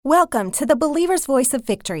Welcome to the Believer's Voice of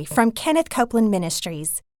Victory from Kenneth Copeland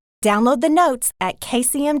Ministries. Download the notes at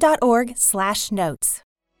kcm.org/notes.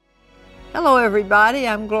 Hello, everybody.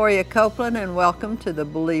 I'm Gloria Copeland, and welcome to the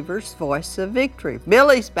Believer's Voice of Victory.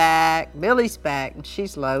 Billye's back, and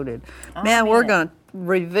she's loaded. Man, we're going to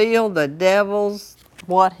reveal the devil's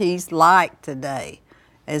what he's like today.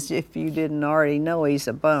 As if you didn't already know he's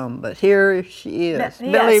a bum, but here she is, Yes.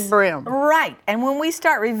 Billye Brim. Right, and when we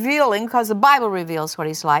start revealing, because the Bible reveals what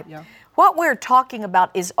he's like, what we're talking about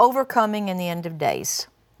is overcoming in the end of days.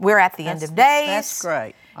 We're at the end of days. That's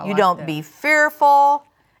great. You don't be fearful,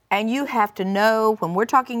 and you have to know when we're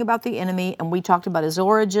talking about the enemy, and we talked about his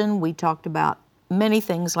origin, we talked about many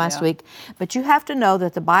things last week, but you have to know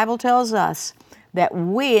that the Bible tells us that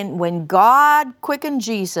when God quickened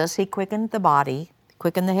Jesus, he quickened the body.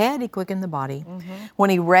 Quickened the head, he quickened the body. When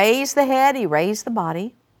he raised the head, he raised the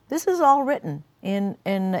body. This is all written in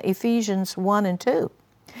Ephesians 1 and 2.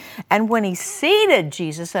 And when he seated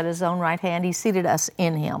Jesus at his own right hand, he seated us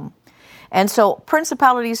in him. And so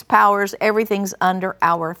principalities, powers, everything's under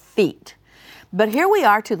our feet. But here we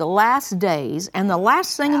are to the last days, and the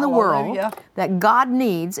last thing in the world that God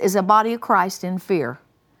needs is a body of Christ in fear.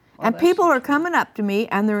 And people are coming up to me,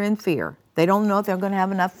 and they're in fear. They don't know if they're going to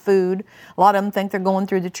have enough food. A lot of them think they're going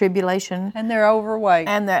through the tribulation. And they're overweight.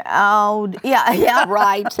 And they're,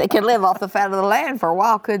 right. They could live off the fat of the land for a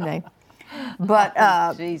while, couldn't they? But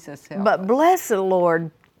Jesus help But us. bless the Lord.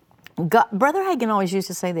 God, Brother Hagin always used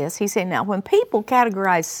to say this. He said, now, when people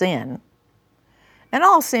categorize sin, and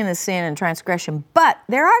all sin is sin and transgression, but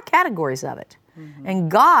there are categories of it. And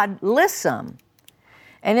God lists them.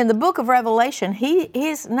 And in the book of Revelation,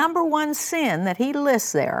 his number one sin that he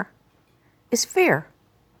lists there is fear.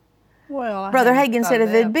 Well, Brother Hagin said if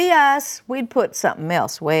it'd be us, we'd put something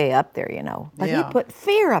else way up there, you know. But he put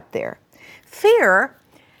fear up there. Fear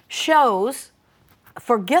shows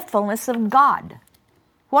forgetfulness of God.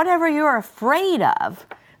 Whatever you're afraid of,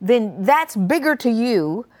 then that's bigger to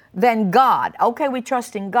you than God. Okay, we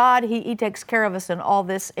trust in God. He takes care of us in all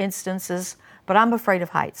these instances, but I'm afraid of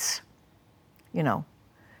heights. You know,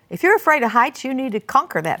 if you're afraid of heights, you need to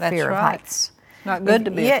conquer that fear of heights. Not good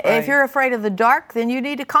to be afraid. If you're afraid of the dark, then you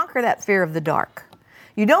need to conquer that fear of the dark.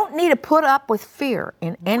 You don't need to put up with fear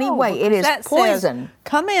in any way. It is poison. Says,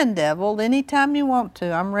 come in, devil, anytime you want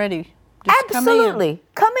to. I'm ready. Just Absolutely.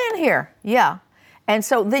 Come in here. Yeah. And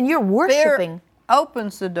so then you're worshiping. Fear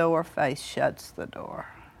opens the door, faith shuts the door.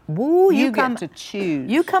 Ooh, you get to choose.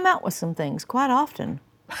 You come out with some things quite often.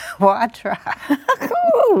 Well, I try.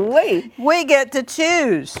 We get to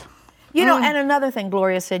choose. You know, and another thing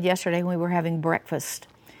Gloria said yesterday when we were having breakfast,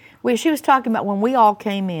 she was talking about when we all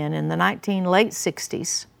came in the late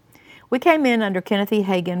 60s. We came in under Kenneth E.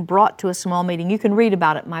 Hagin, brought to a small meeting. You can read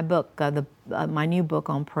about it in my book, my new book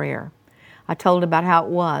on prayer. I told about how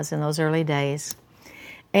it was in those early days.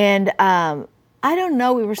 And I don't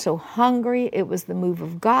know, we were so hungry. It was the move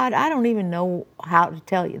of God. I don't even know how to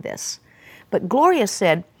tell you this. But Gloria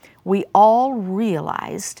said, we all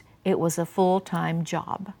realized it was a full-time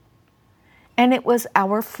job. And it was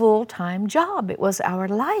our full-time job. It was our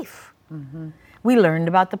life. We learned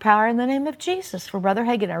about the power in the name of Jesus. For Brother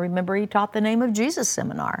Hagin, I remember he taught the Name of Jesus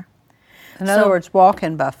seminar. In other words,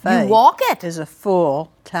 walking by faith. You walk it. Is a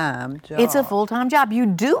full-time job. It's a full-time job. You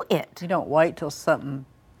do it. You don't wait till something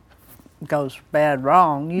goes bad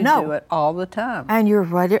wrong. You do it all the time. And you're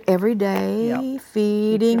right every day,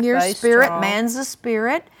 feeding your spirit. Strong. Man's a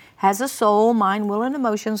spirit. Has a soul, mind, will, and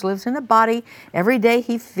emotions, lives in a body. Every day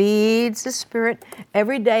he feeds the spirit.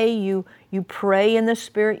 Every day you pray in the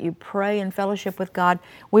spirit, you pray in fellowship with God.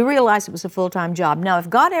 We realized it was a full-time job. Now,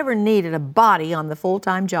 if God ever needed a body on the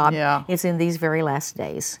full-time job, it's in these very last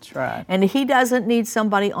days. That's right. And he doesn't need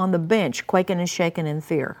somebody on the bench quaking and shaking in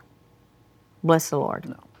fear. Bless the Lord.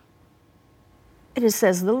 No. It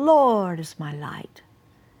says, the Lord is my light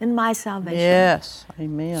and my salvation. Yes,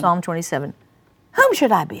 amen. Psalm 27. Whom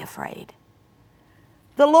should I be afraid?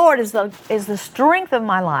 The Lord is the strength of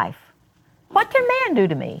my life. What can man do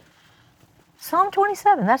to me? Psalm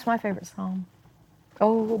 27, that's my favorite psalm.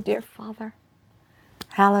 Oh, dear Father.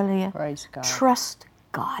 Hallelujah. Praise God. Trust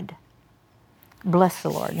God. Bless the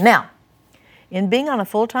Lord. Now, in being on a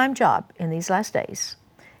full-time job in these last days,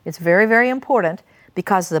 it's very, very important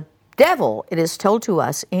because the devil, it is told to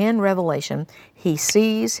us in Revelation, he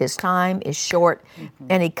sees his time is short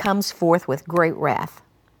and he comes forth with great wrath.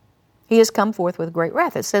 He has come forth with great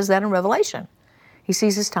wrath. It says that in Revelation. He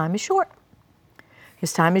sees his time is short.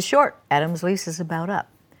 His time is short. Adam's lease is about up.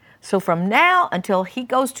 So from now until he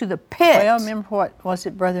goes to the pit. Well, remember what was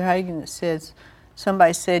it, Brother Hagin, that says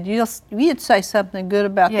somebody said, you'd say something good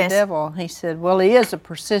about Yes. the devil. And he said, well, he is a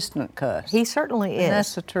persistent cuss. He certainly is. And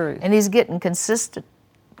that's the truth. And he's getting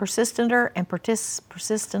persistenter.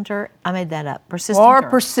 I made that up. Persistent. More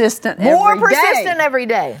persistent More every day. persistent every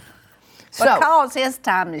day. Because his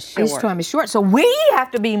time is short. His time is short. So we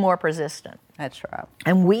have to be more persistent. That's right.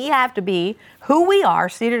 And we have to be who we are,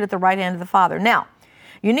 seated at the right hand of the Father. Now,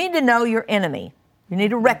 you need to know your enemy. You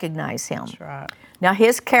need to recognize him. That's right. Now,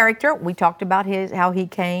 his character, we talked about how he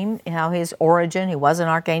came, how his origin, he was an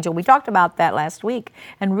archangel. We talked about that last week,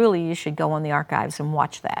 and really you should go on the archives and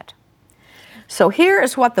watch that. So here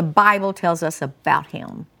is what the Bible tells us about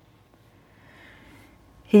him.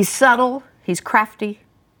 He's subtle, he's crafty,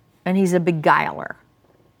 and he's a beguiler.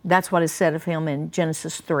 That's what is said of him in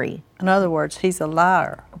Genesis 3. In other words, he's a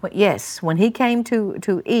liar. Yes, when he came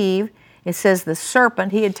to Eve, it says the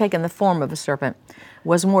serpent, he had taken the form of a serpent,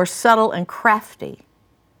 was more subtle and crafty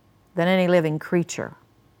than any living creature.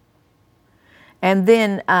 And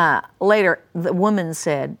then later, the woman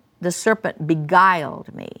said, the serpent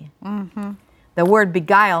beguiled me. Mm-hmm. The word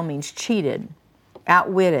beguile means cheated,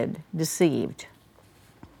 outwitted, deceived.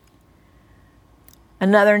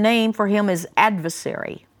 Another name for him is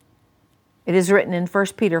adversary. It is written in 1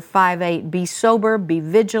 Peter 5:8, be sober, be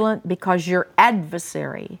vigilant, because your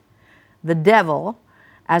adversary, the devil,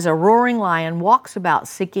 as a roaring lion, walks about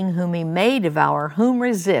seeking whom he may devour, whom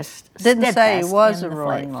resist. Didn't say he steadfast was in a the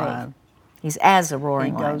roaring faith. lion. He's as a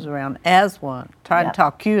roaring He lion. goes around as one, trying Yep. to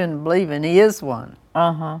talk you into believing he is one.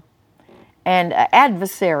 And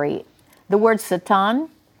adversary, the word Satan,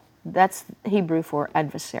 that's Hebrew for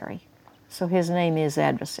adversary. So his name is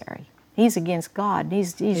adversary. He's against God.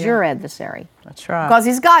 He's your adversary. That's right. Because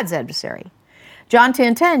he's God's adversary. John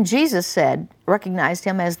 10:10, Jesus said, recognized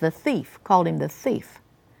him as the thief, called him the thief.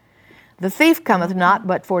 The thief cometh not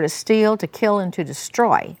but for to steal, to kill, and to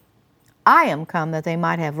destroy. I am come that they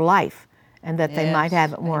might have life, and that they might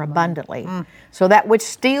have it more abundantly. So that which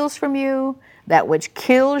steals from you, that which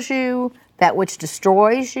kills you, that which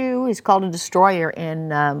destroys you, he's called a destroyer in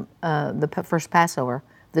the first Passover.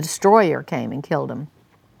 The destroyer came and killed him.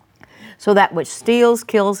 So that which steals,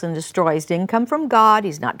 kills, and destroys didn't come from God.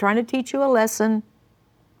 He's not trying to teach you a lesson.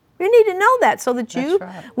 You need to know that so that you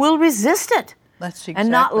will resist it. That's exactly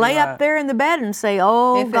and not lay right. up there in the bed and say,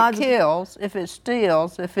 oh, If God's... it kills, if it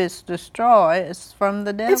steals, if it's destroy, it's from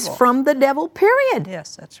the devil. It's from the devil, period.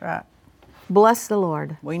 Yes, that's right. Bless the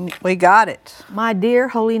Lord. We got it. My dear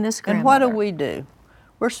holiness grandmother. And what do?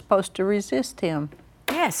 We're supposed to resist him,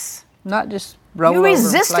 Yes. not just roll You over and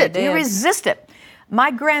resist play it. You dead. resist it. My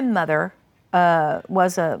grandmother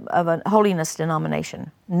was of a holiness denomination,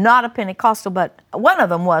 not a Pentecostal, but one of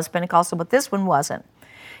them was Pentecostal, but this one wasn't.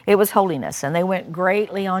 It was holiness, and they went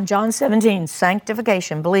greatly on John 17,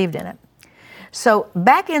 sanctification, believed in it. So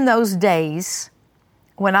back in those days,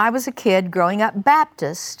 when I was a kid growing up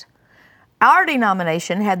Baptist, our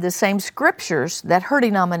denomination had the same scriptures that her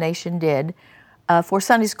denomination did for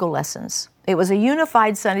Sunday school lessons. It was a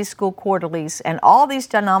unified Sunday school quarterlies, and all these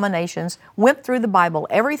denominations went through the Bible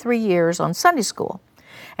every 3 years on Sunday school.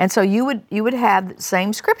 And so you would have the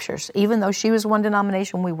same scriptures, even though she was one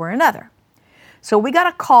denomination, we were another. So we got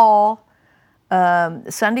a call,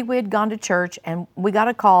 Sunday we had gone to church, and we got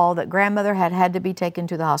a call that grandmother had to be taken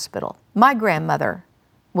to the hospital. My grandmother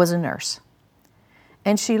was a nurse,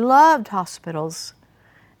 and she loved hospitals,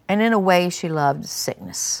 and in a way she loved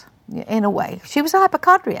sickness. In a way. She was a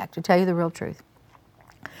hypochondriac, to tell you the real truth.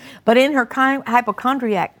 But in her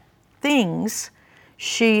hypochondriac things,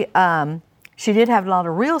 she did have a lot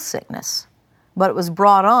of real sickness, but it was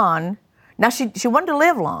brought on. Now, she wanted to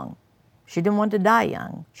live long. She didn't want to die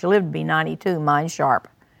young. She lived to be 92, mind sharp.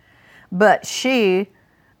 But she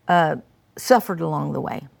suffered along the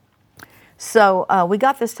way. So we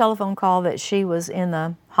got this telephone call that she was in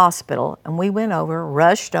the hospital, and we went over,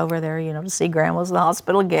 rushed over there, to see Grandma's in the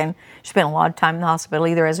hospital again. She spent a lot of time in the hospital,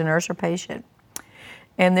 either as a nurse or patient.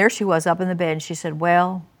 And there she was up in the bed, and she said,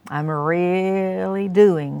 well, I'm really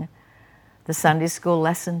doing the Sunday school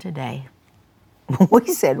lesson today. We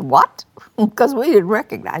said, what? Because we didn't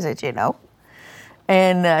recognize it,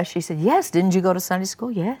 And she said, yes, didn't you go to Sunday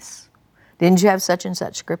school? Yes. Didn't you have such and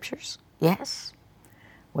such scriptures? Yes.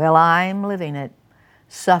 Well, I'm living it,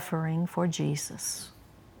 suffering for Jesus.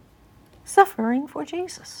 Suffering for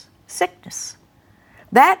Jesus. Sickness.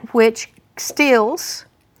 That which steals,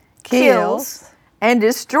 kills, and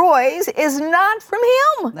destroys is not from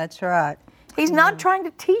him. That's right. He's not trying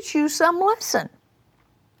to teach you some lesson.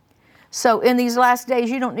 So in these last days,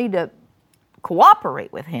 you don't need to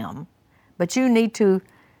cooperate with him, but you need to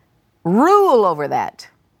rule over that.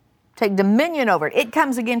 Take dominion over it. It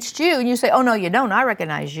comes against you, and you say, oh, no, you don't. I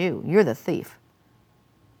recognize you. You're the thief.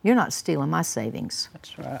 You're not stealing my savings.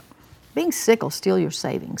 That's right. Being sick will steal your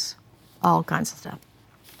savings. All kinds of stuff.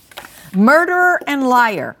 Murderer and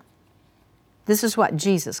liar. This is what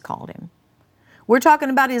Jesus called him. We're talking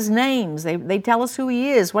about his names. They tell us who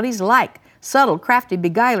he is, what he's like. Subtle, crafty,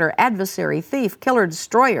 beguiler, adversary, thief, killer,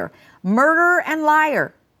 destroyer. Murderer and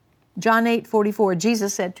liar. John 8:44,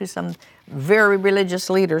 Jesus said to some very religious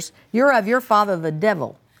leaders, "You're of your father the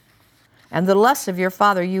devil, and the lusts of your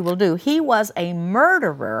father you will do." He was a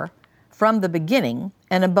murderer from the beginning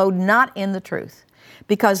and abode not in the truth,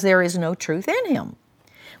 because there is no truth in him.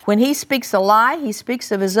 When he speaks a lie, he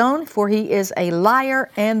speaks of his own, for he is a liar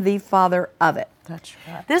and the father of it. That's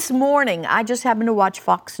right. This morning, I just happened to watch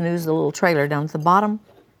Fox News, the little trailer down at the bottom,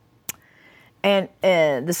 and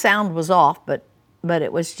the sound was off, but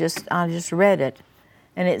it was just, I just read it,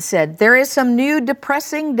 and it said, there is some new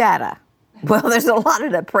depressing data. Well, there's a lot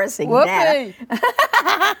of depressing data.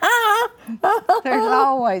 There's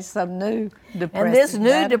always some new depressing And this new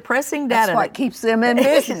data. depressing data That's what keeps them in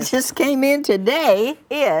business. just came in today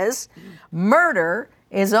is murder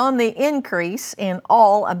is on the increase in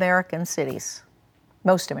all American cities.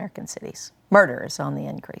 Most American cities. Murder is on the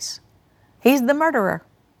increase. He's the murderer.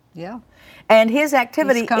 Yeah. And his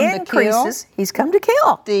activity He's come to increases. He's come to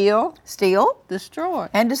kill. Steal. Destroy.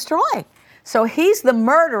 And destroy. So he's the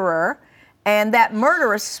murderer, and that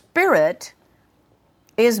murderous spirit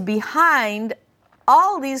is behind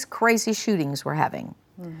all these crazy shootings we're having.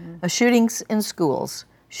 Mm-hmm. Shootings in schools,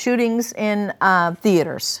 shootings in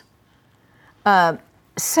theaters.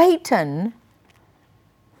 Satan.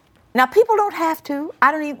 Now, people don't have to.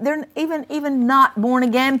 They're even not born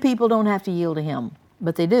again people don't have to yield to him,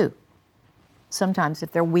 but they do. Sometimes,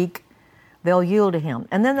 if they're weak, they'll yield to him,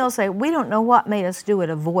 and then they'll say, "We don't know what made us do it.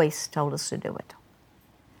 A voice told us to do it,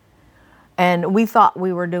 and we thought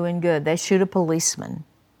we were doing good." They shoot a policeman,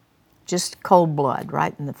 just cold blood,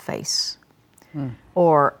 right in the face,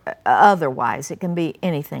 or otherwise. It can be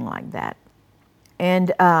anything like that,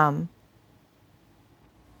 and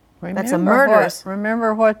that's a murderous.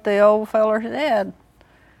 Remember what the old feller said.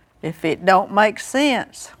 If it don't make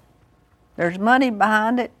sense, there's money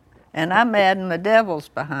behind it, and I'm adding the devil's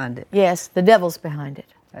behind it. Yes, the devil's behind it.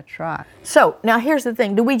 That's right. So now here's the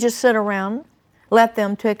thing. Do we just sit around, let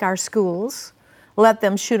them take our schools, let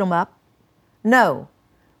them shoot them up? No.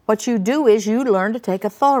 What you do is you learn to take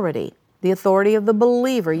authority, the authority of the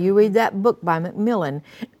believer. You read that book by Macmillan.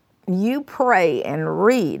 You pray and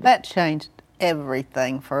read. That changed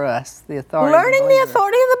everything for us, the authority Learning of the the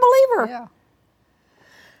authority of the believer. Yeah.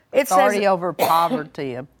 It Authority says over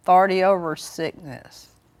poverty, authority over sickness,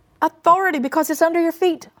 authority because it's under your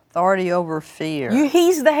feet. authority over fear.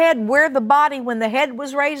 He's the head. We're the body. When the head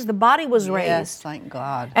was raised, the body was raised. Yes, thank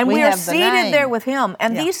God. And we are have the seated name. there with him.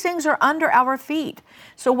 And these things are under our feet.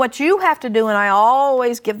 So what you have to do, and I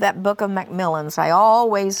always give that book of Macmillan's, I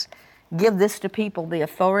always give this to people, the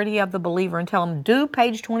authority of the believer, and tell them, do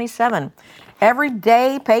page 27. Every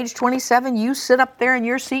day, page 27, you sit up there in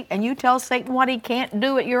your seat and you tell Satan what he can't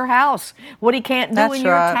do at your house, what he can't do in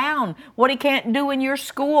your town, what he can't do in your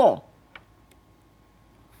school.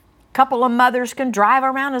 A couple of mothers can drive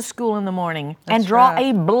around a school in the morning and draw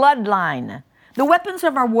a bloodline. The weapons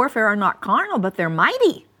of our warfare are not carnal, but they're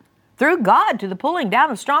mighty through God to the pulling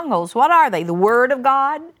down of strongholds. What are they? The Word of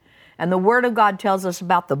God. And the Word of God tells us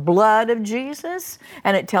about the blood of Jesus,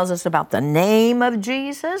 and it tells us about the name of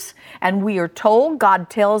Jesus. And we are told, God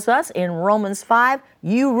tells us in Romans 5,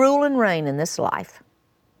 you rule and reign in this life.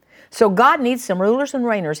 So God needs some rulers and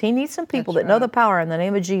reigners. He needs some people that know the power in the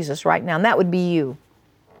name of Jesus right now, and that would be you.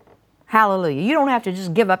 Hallelujah. You don't have to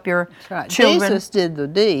just give up your children. Jesus did the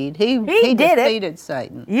deed. He did defeated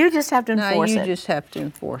Satan. You just have to enforce it. You just have to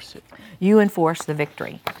enforce it. You enforce the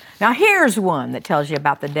victory. Now here's one that tells you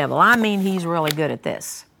about the devil. I mean, he's really good at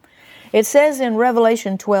this. It says in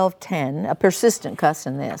Revelation 12:10, a persistent cuss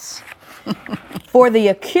in this, for the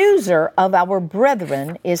accuser of our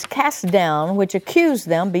brethren is cast down, which accused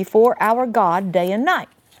them before our God day and night.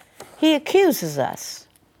 He accuses us.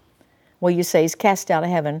 Well, you say he's cast out of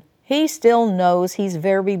heaven. He still knows he's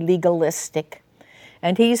very legalistic,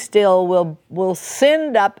 and he still will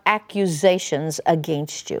send up accusations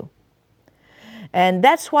against you. And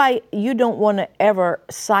that's why you don't want to ever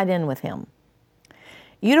side in with him.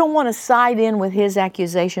 You don't want to side in with his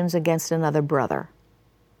accusations against another brother.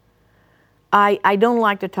 I don't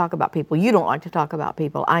like to talk about people. You don't like to talk about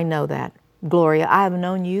people. I know that. Gloria, I have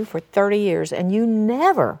known you for 30 years, and you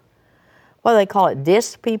never, what do they call it,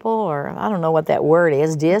 diss people, or I don't know what that word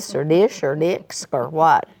is, diss or dish or dicks or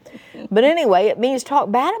what. But anyway, it means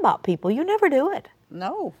talk bad about people. You never do it.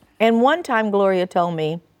 No. And one time Gloria told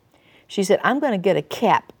me, She said, I'm going to get a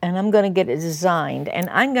cap, and I'm going to get it designed, and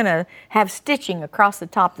I'm going to have stitching across the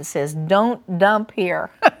top that says, "Don't dump here."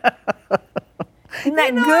 Isn't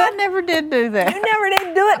that good? I never did do that. You never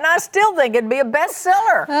did do it, and I still think it'd be a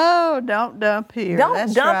bestseller. Oh, don't dump here.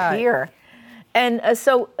 Don't dump here. And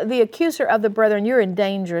so the accuser of the brethren, you're in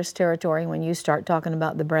dangerous territory when you start talking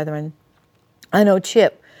about the brethren. I know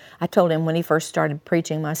Chip, I told him when he first started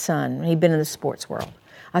preaching, my son, he'd been in the sports world.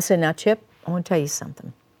 I said, now Chip, I want to tell you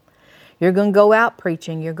something. You're going to go out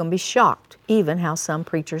preaching, you're going to be shocked even how some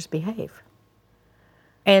preachers behave.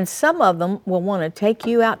 And some of them will want to take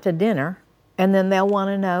you out to dinner, and then they'll want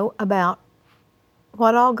to know about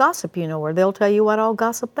what all gossip you know, or they'll tell you what all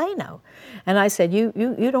gossip they know. And I said, you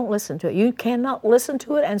don't listen to it. You cannot listen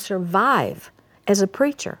to it and survive as a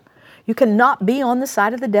preacher. You cannot be on the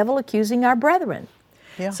side of the devil accusing our brethren.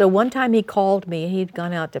 Yeah. So one time he called me, he'd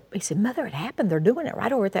gone out he said, Mother, it happened. They're doing it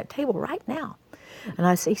right over at that table right now.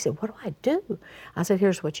 And he said, what do I do? I said,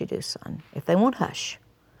 here's what you do, son. If they won't hush,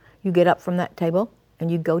 you get up from that table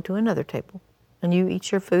and you go to another table and you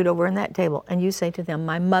eat your food over in that table and you say to them,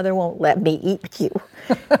 my mother won't let me eat you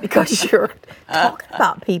because you're talking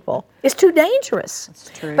about people. It's too dangerous.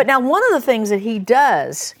 That's true. But now one of the things that he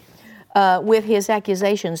does with his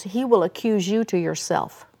accusations, he will accuse you to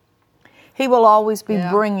yourself. He will always be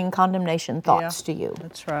bringing condemnation thoughts to you.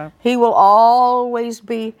 That's right. He will always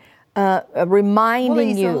be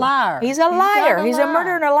reminding you. He's a liar. He's a liar. He's a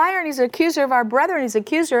murderer and a liar, and he's an accuser of our brethren. He's an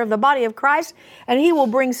accuser of the body of Christ, and he will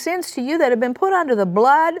bring sins to you that have been put under the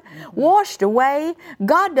blood, washed away.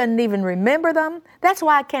 God doesn't even remember them. That's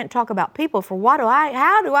why I can't talk about people. For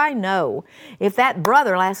how do I know if that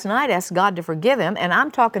brother last night asked God to forgive him, and I'm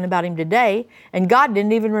talking about him today, and God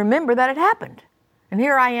didn't even remember that it happened? And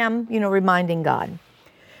here I am, reminding God.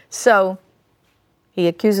 So he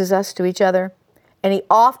accuses us to each other. And he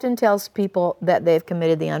often tells people that they've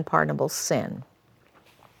committed the unpardonable sin.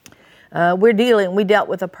 We dealt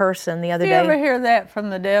with a person the other day. You ever hear that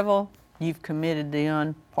from the devil? You've committed the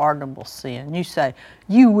unpardonable sin. You say,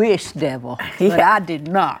 you wish, devil, but I did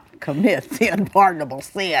not commit the unpardonable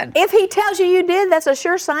sin. If he tells you you did, that's a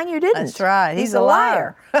sure sign you didn't. That's right. He's a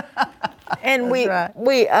liar. And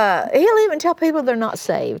he'll even tell people they're not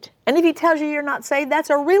saved. And if he tells you you're not saved,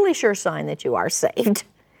 that's a really sure sign that you are saved.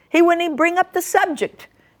 He wouldn't even bring up the subject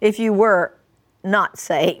if you were not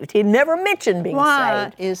saved. He never mentioned being saved.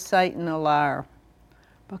 Why is Satan a liar?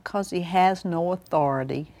 Because he has no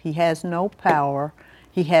authority. He has no power.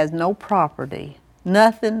 He has no property.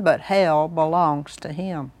 Nothing but hell belongs to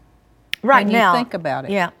him. Right now. Think about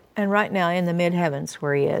it. Yeah, and right now in the mid-heavens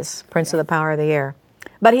where he is, prince of the power of the air.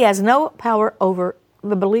 But he has no power over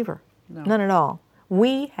the believer. No. None at all.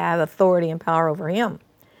 We have authority and power over him.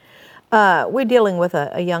 We're dealing with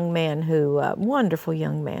a young man wonderful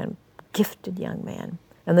young man, gifted young man.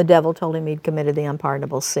 And the devil told him he'd committed the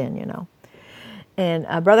unpardonable sin,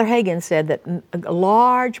 And Brother Hagin said that a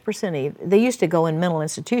large percentage, they used to go in mental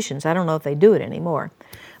institutions. I don't know if they do it anymore.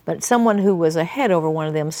 But someone who was a head over one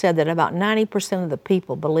of them said that about 90% of the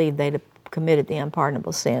people believed they'd committed the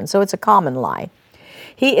unpardonable sin. So it's a common lie.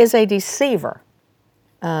 He is a deceiver.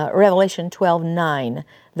 Revelation 12:9.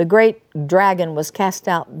 The great dragon was cast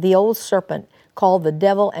out, the old serpent called the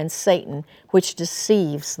devil and Satan, which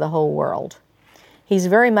deceives the whole world. He's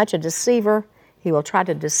very much a deceiver. He will try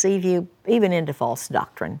to deceive you even into false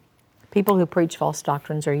doctrine. People who preach false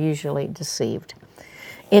doctrines are usually deceived.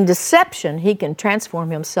 In deception, he can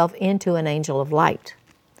transform himself into an angel of light.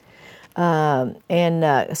 And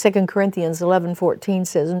 2 Corinthians 11:14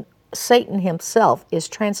 says, Satan himself is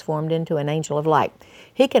transformed into an angel of light.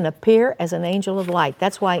 He can appear as an angel of light.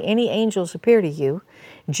 That's why any angels appear to you.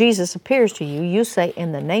 Jesus appears to you. You say,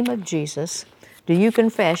 in the name of Jesus, do you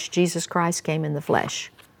confess Jesus Christ came in the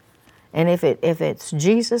flesh? And if it's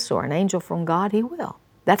Jesus or an angel from God, he will.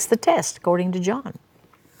 That's the test, according to John.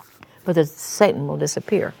 But Satan will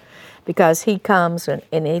disappear because he comes and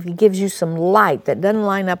if he gives you some light that doesn't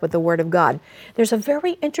line up with the Word of God. There's a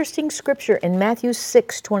very interesting scripture in Matthew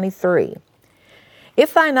 6:23.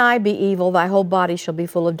 If thine eye be evil, thy whole body shall be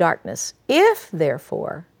full of darkness. If,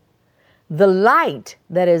 therefore, the light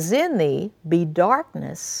that is in thee be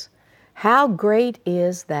darkness, how great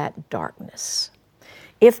is that darkness?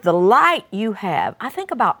 If the light you have, I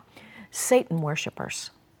think about Satan worshipers.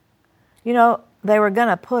 They were going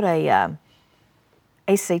to put a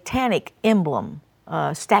satanic emblem,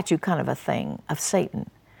 statue kind of a thing of Satan.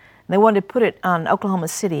 And they wanted to put it on Oklahoma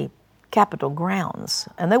City Capitol grounds,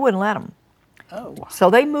 and they wouldn't let them. Oh. So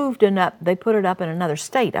they moved it up. They put it up in another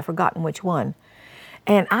state. I've forgotten which one.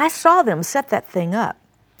 And I saw them set that thing up.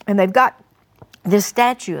 And they've got this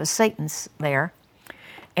statue of Satan's there.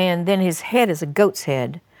 And then his head is a goat's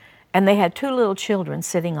head. And they had 2 little children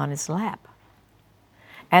sitting on his lap.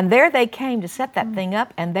 And there they came to set that thing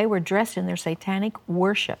up, and they were dressed in their satanic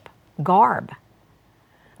worship garb.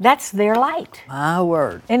 That's their light. My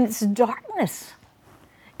word. And it's darkness.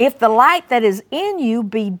 If the light that is in you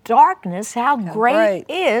be darkness, how great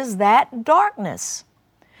is that darkness?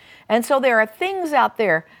 And so there are things out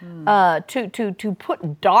there to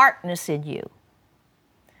put darkness in you.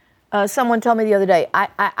 Someone told me the other day,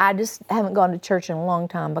 I just haven't gone to church in a long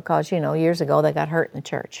time because, years ago they got hurt in the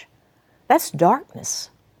church. That's darkness,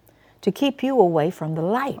 to keep you away from the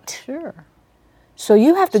light. Sure. So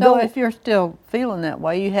you have to go. So if you're still feeling that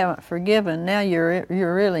way, you haven't forgiven, now you're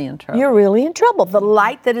really in trouble. You're really in trouble. The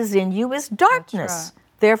light that is in you is darkness. That's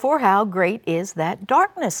right. Therefore, how great is that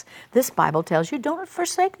darkness? This Bible tells you, don't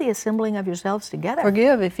forsake the assembling of yourselves together.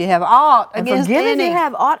 Forgive if you have aught against forgive any. if you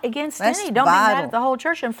have aught against That's any. Don't be mad vital at the whole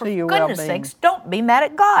church. And for to your goodness well-being. sakes, don't be mad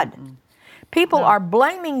at God. People are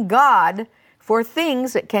blaming God for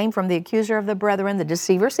things that came from the accuser of the brethren, the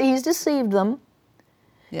deceiver. See, he's deceived them.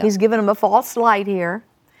 Yeah. He's given them a false light here.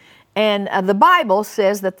 And the Bible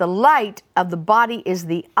says that the light of the body is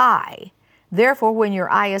the eye. Therefore, when your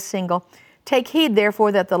eye is single, take heed,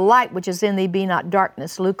 therefore, that the light which is in thee be not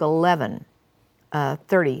darkness. Luke 11,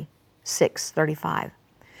 36, 35.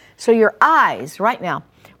 So your eyes, right now,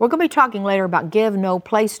 we're going to be talking later about give no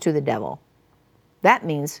place to the devil. That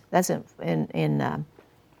means, that's in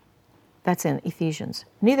Ephesians.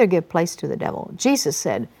 Neither give place to the devil. Jesus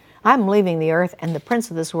said, I'm leaving the earth, and the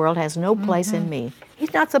prince of this world has no place in me.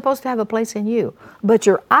 He's not supposed to have a place in you. But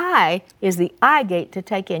your eye is the eye gate to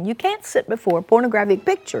take in. You can't sit before pornographic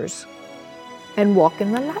pictures and walk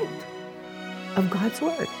in the light of God's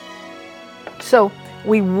Word. So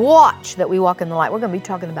we watch that we walk in the light. We're going to be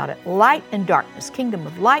talking about it. Light and darkness, kingdom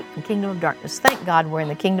of light and kingdom of darkness. Thank God we're in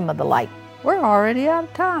the kingdom of the light. We're already out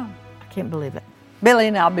of time. I can't believe it. Billye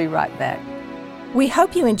and I'll be right back. We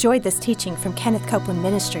hope you enjoyed this teaching from Kenneth Copeland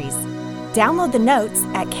Ministries. Download the notes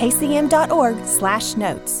at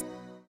kcm.org/notes.